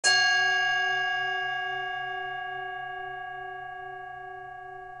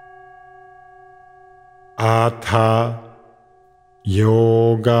Atha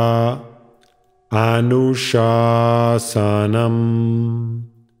Yoga Anushasanam.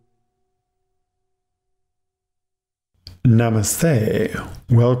 Namaste.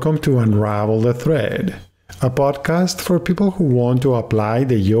 Welcome to Unravel the Thread, a podcast for people who want to apply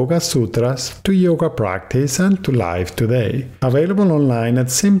the Yoga Sutras to yoga practice and to life today. Available online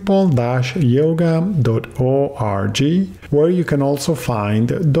at simple-yoga.org, where you can also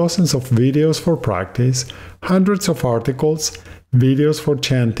find dozens of videos for practice, hundreds of articles, videos for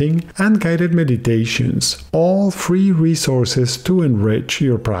chanting, and guided meditations, all free resources to enrich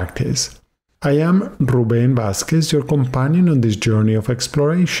your practice. I am Rubén Vázquez, your companion on this journey of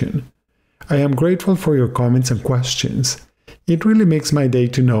exploration. I am grateful for your comments and questions. It really makes my day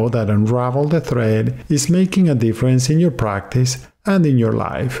to know that Unravel the Thread is making a difference in your practice and in your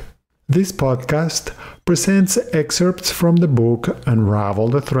life. This podcast presents excerpts from the book Unravel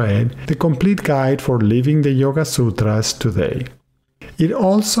the Thread, the complete guide for living the Yoga Sutras today. It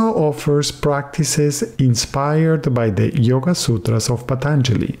also offers practices inspired by the Yoga Sutras of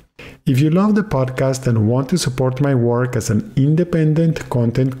Patanjali. If you love the podcast and want to support my work as an independent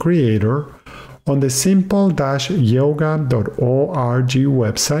content creator, on the simple-yoga.org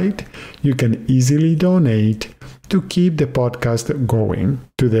website, you can easily donate to keep the podcast going.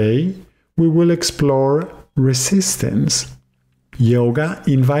 Today, we will explore resistance. Yoga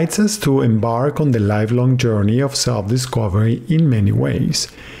invites us to embark on the lifelong journey of self-discovery in many ways,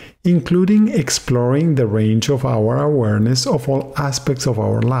 including exploring the range of our awareness of all aspects of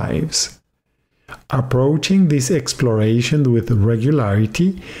our lives. Approaching this exploration with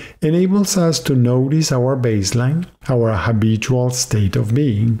regularity enables us to notice our baseline, our habitual state of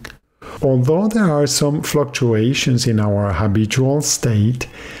being. Although there are some fluctuations in our habitual state,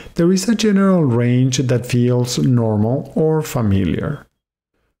 there is a general range that feels normal or familiar.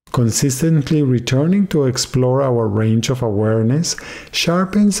 Consistently returning to explore our range of awareness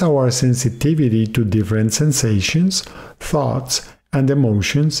sharpens our sensitivity to different sensations, thoughts, and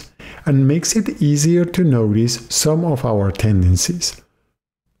emotions, and makes it easier to notice some of our tendencies.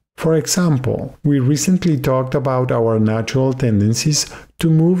 For example, we recently talked about our natural tendencies to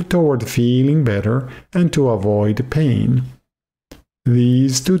move toward feeling better and to avoid pain.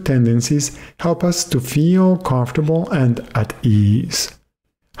 These two tendencies help us to feel comfortable and at ease.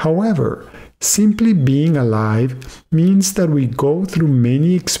 However, simply being alive means that we go through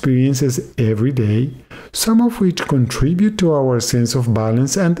many experiences every day, some of which contribute to our sense of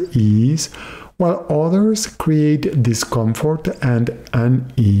balance and ease, while others create discomfort and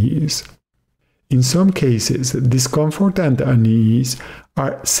unease. In some cases, discomfort and unease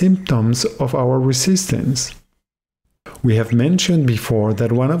are symptoms of our resistance. We have mentioned before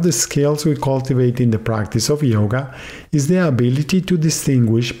that one of the skills we cultivate in the practice of yoga is the ability to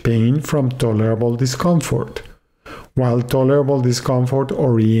distinguish pain from tolerable discomfort. While tolerable discomfort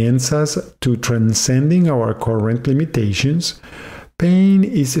orients us to transcending our current limitations, pain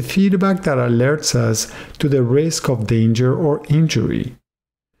is feedback that alerts us to the risk of danger or injury.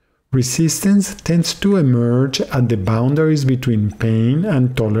 Resistance tends to emerge at the boundaries between pain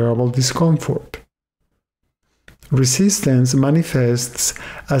and tolerable discomfort. Resistance manifests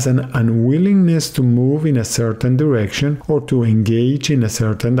as an unwillingness to move in a certain direction or to engage in a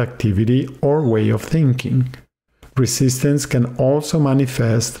certain activity or way of thinking. Resistance can also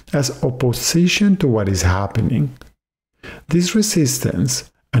manifest as opposition to what is happening. This resistance,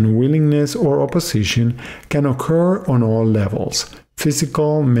 unwillingness, or opposition can occur on all levels: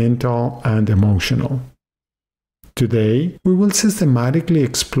 physical, mental, and emotional. Today, we will systematically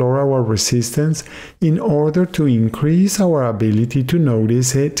explore our resistance in order to increase our ability to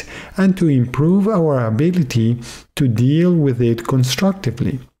notice it and to improve our ability to deal with it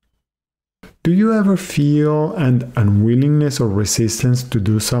constructively. Do you ever feel an unwillingness or resistance to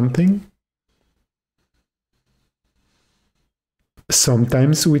do something?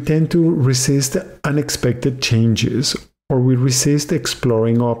 Sometimes we tend to resist unexpected changes, or we resist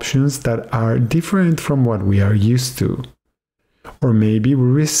exploring options that are different from what we are used to. Or maybe we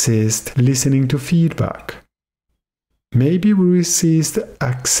resist listening to feedback. Maybe we resist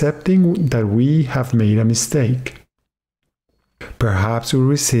accepting that we have made a mistake. Perhaps we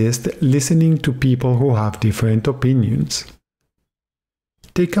resist listening to people who have different opinions.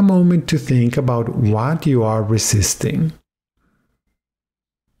 Take a moment to think about what you are resisting.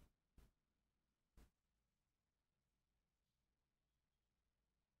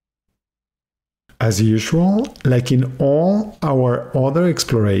 As usual, like in all our other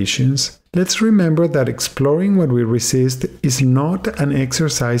explorations, let's remember that exploring what we resist is not an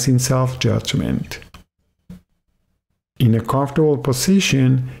exercise in self-judgment. In a comfortable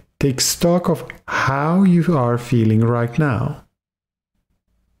position, Take stock of how you are feeling right now.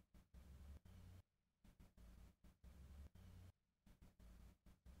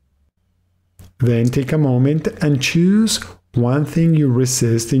 Then take a moment and choose one thing you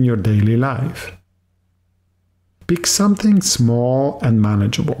resist in your daily life. Pick something small and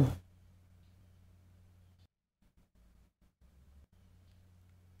manageable.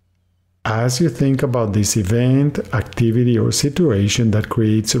 As you think about this event, activity, or situation that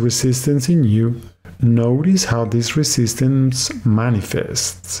creates a resistance in you, notice how this resistance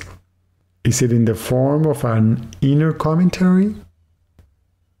manifests. Is it in the form of an inner commentary?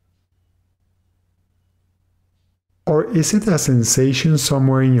 Or is it a sensation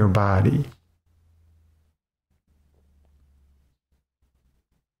somewhere in your body?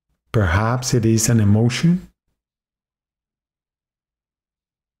 Perhaps it is an emotion?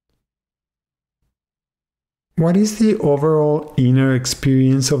 What is the overall inner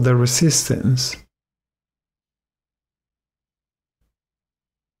experience of the resistance?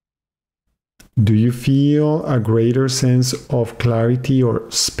 Do you feel a greater sense of clarity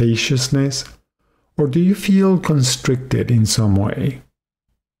or spaciousness, or do you feel constricted in some way?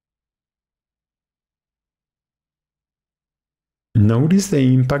 Notice the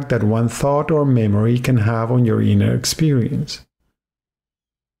impact that one thought or memory can have on your inner experience.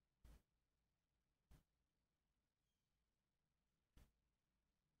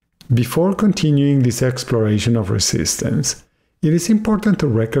 Before continuing this exploration of resistance, it is important to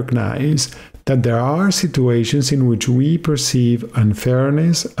recognize that there are situations in which we perceive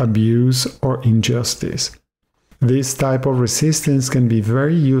unfairness, abuse, or injustice. This type of resistance can be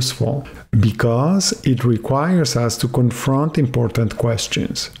very useful because it requires us to confront important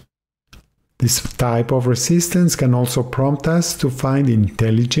questions. This type of resistance can also prompt us to find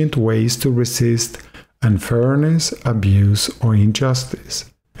intelligent ways to resist unfairness, abuse, or injustice.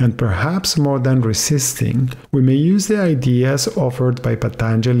 And perhaps more than resisting, we may use the ideas offered by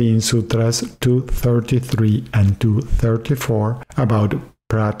Patanjali in Sutras 233 and 234 about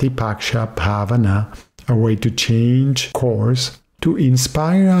Pratipaksha Bhavana, a way to change course, to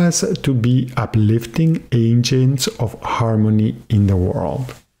inspire us to be uplifting agents of harmony in the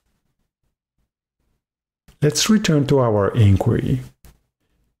world. Let's return to our inquiry.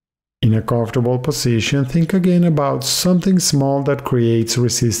 In a comfortable position, think again about something small that creates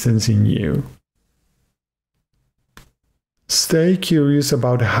resistance in you. Stay curious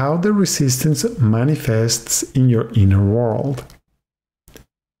about how the resistance manifests in your inner world.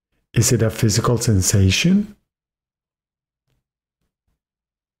 Is it a physical sensation?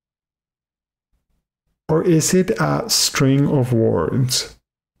 Or is it a string of words?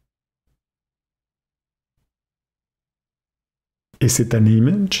 Is it an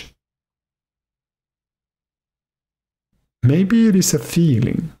image? Maybe it is a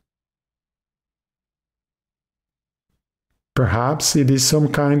feeling. Perhaps it is some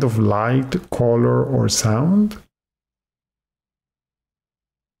kind of light, color, or sound.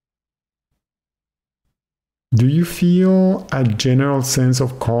 Do you feel a general sense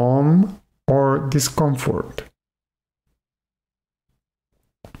of calm or discomfort?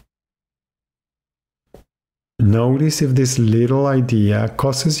 Notice if this little idea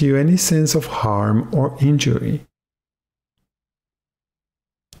causes you any sense of harm or injury.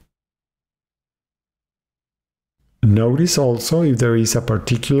 Notice also if there is a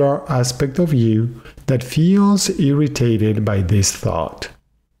particular aspect of you that feels irritated by this thought.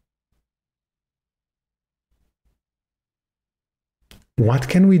 What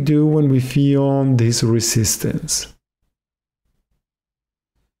can we do when we feel this resistance?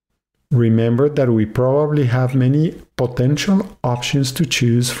 Remember that we probably have many potential options to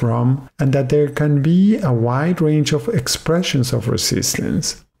choose from and that there can be a wide range of expressions of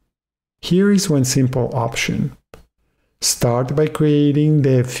resistance. Here is one simple option. Start by creating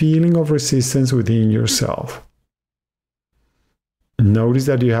the feeling of resistance within yourself. Notice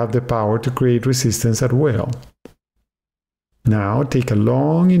that you have the power to create resistance at will. Now take a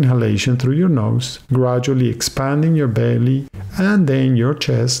long inhalation through your nose, gradually expanding your belly and then your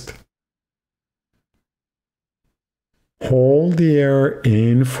chest. Hold the air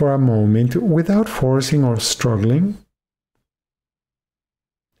in for a moment without forcing or struggling.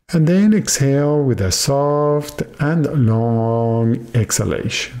 And then exhale with a soft and long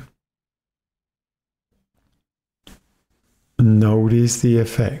exhalation. Notice the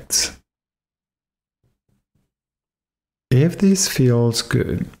effects. If this feels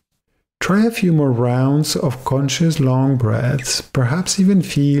good, try a few more rounds of conscious long breaths, perhaps even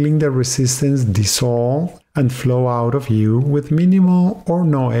feeling the resistance dissolve and flow out of you with minimal or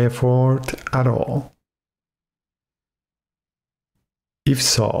no effort at all. If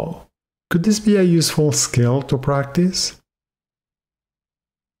so, could this be a useful skill to practice?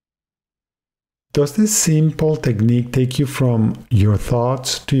 Does this simple technique take you from your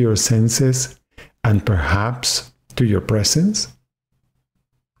thoughts to your senses and perhaps to your presence?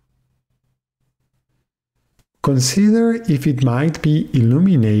 Consider if it might be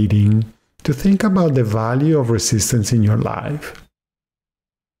illuminating to think about the value of resistance in your life.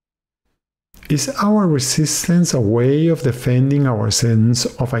 Is our resistance a way of defending our sense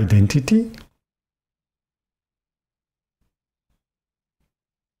of identity?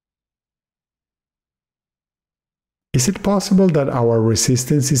 Is it possible that our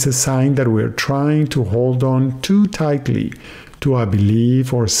resistance is a sign that we're trying to hold on too tightly to a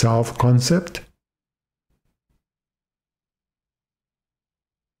belief or self-concept?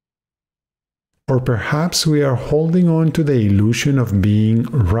 Or perhaps we are holding on to the illusion of being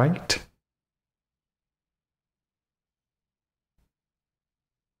right?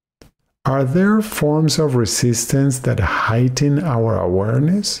 Are there forms of resistance that heighten our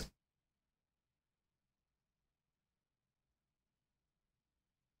awareness?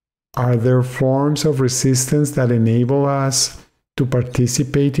 Are there forms of resistance that enable us to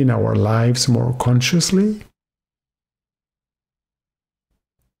participate in our lives more consciously?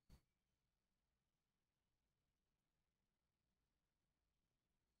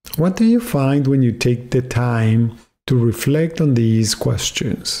 What do you find when you take the time to reflect on these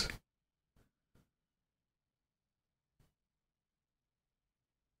questions?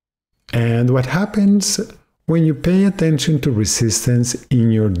 And what happens when you pay attention to resistance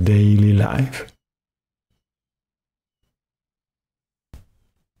in your daily life?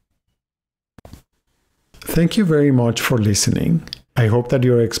 Thank you very much for listening. I hope that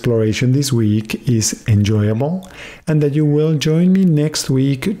your exploration this week is enjoyable and that you will join me next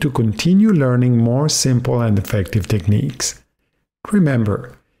week to continue learning more simple and effective techniques.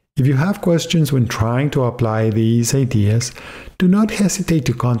 Remember, if you have questions when trying to apply these ideas, do not hesitate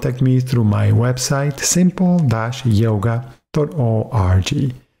to contact me through my website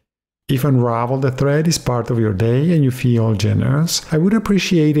simple-yoga.org. If Unravel the Thread is part of your day and you feel generous, I would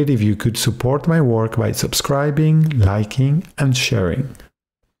appreciate it if you could support my work by subscribing, liking, and sharing.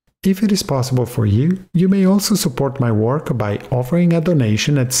 If it is possible for you, you may also support my work by offering a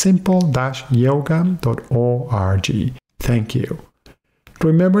donation at simple-yoga.org. Thank you.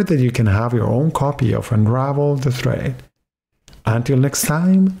 Remember that you can have your own copy of Unravel the Thread. Until next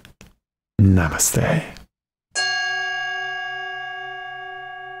time, Namaste.